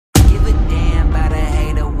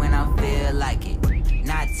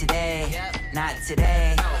today, not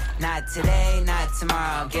today, not today, not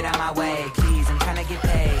tomorrow. Get out my way, please, I'm trying to get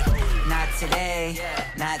paid. Not today,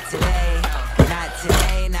 not today, not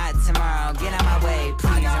today, not tomorrow. Get out my way,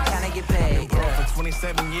 please, I'm trying to get paid. For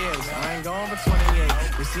 27 years, I ain't going for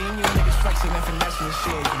 28. They seeing you niggas flexing and finessing the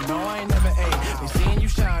shit. You know I ain't never ate. They seeing you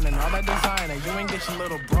shining, all that designer. You ain't get your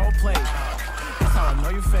little bro plate. That's how I know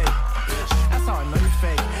you fake. That's how I know you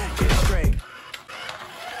fake. Get it straight.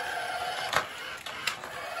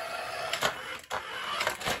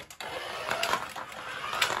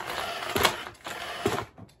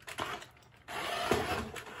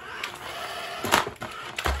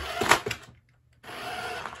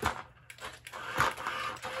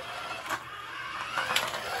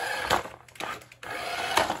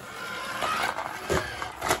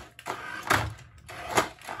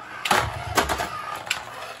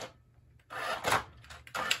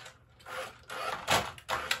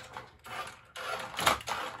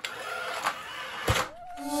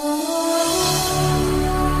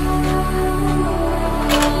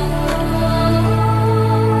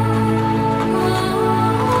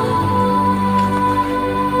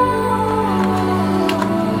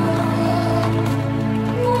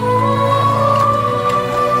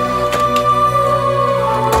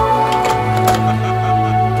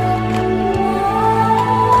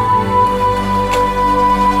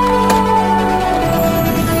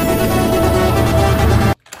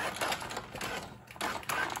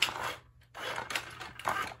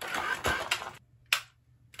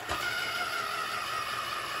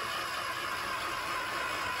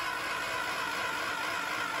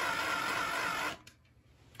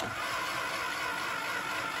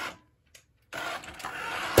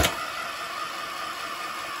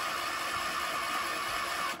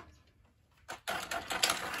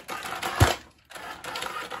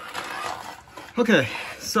 Okay,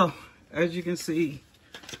 so as you can see,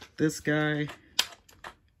 this guy,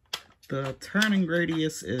 the turning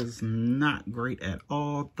radius is not great at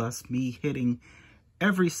all, thus me hitting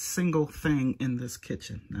every single thing in this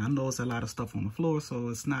kitchen. Now I know there's a lot of stuff on the floor, so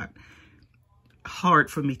it's not hard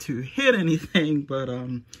for me to hit anything, but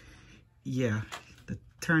yeah, the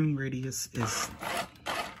turning radius is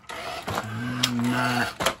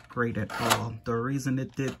not great at all. The reason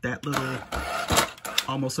it did that little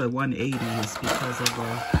almost a 180 is because of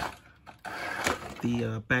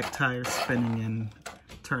the back tire spinning and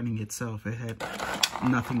turning itself. It had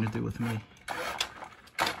nothing to do with me.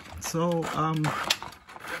 So I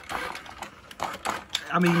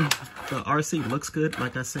mean, the RC looks good.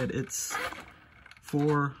 Like I said, it's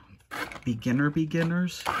for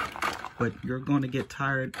beginners, but you're going to get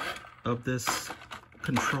tired of this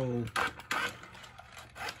control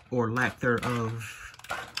or lack thereof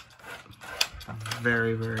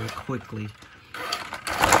very, very quickly.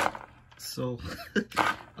 So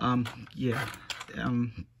yeah,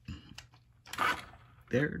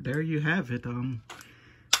 there you have it.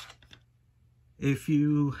 If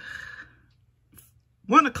you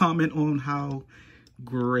want to comment on how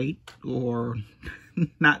great or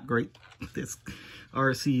not great this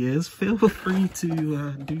RC is, feel free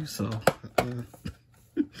to do so,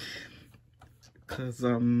 because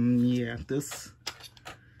yeah, this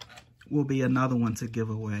will be another one to give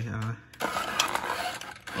away.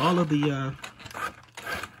 All of the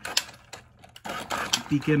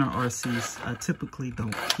beginner RCs I typically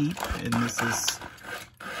don't keep, and this is,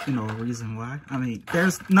 you know, a reason why. I mean,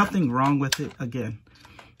 there's nothing wrong with it. Again,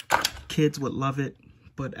 kids would love it,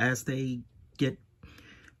 but as they get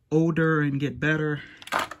older and get better,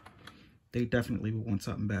 they definitely would want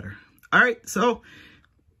something better. All right, so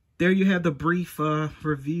there you have the brief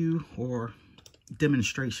review, or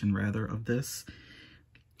demonstration rather, of this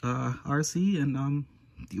RC, and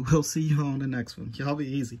we'll see you on the next one. Y'all be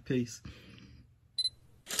easy. Peace.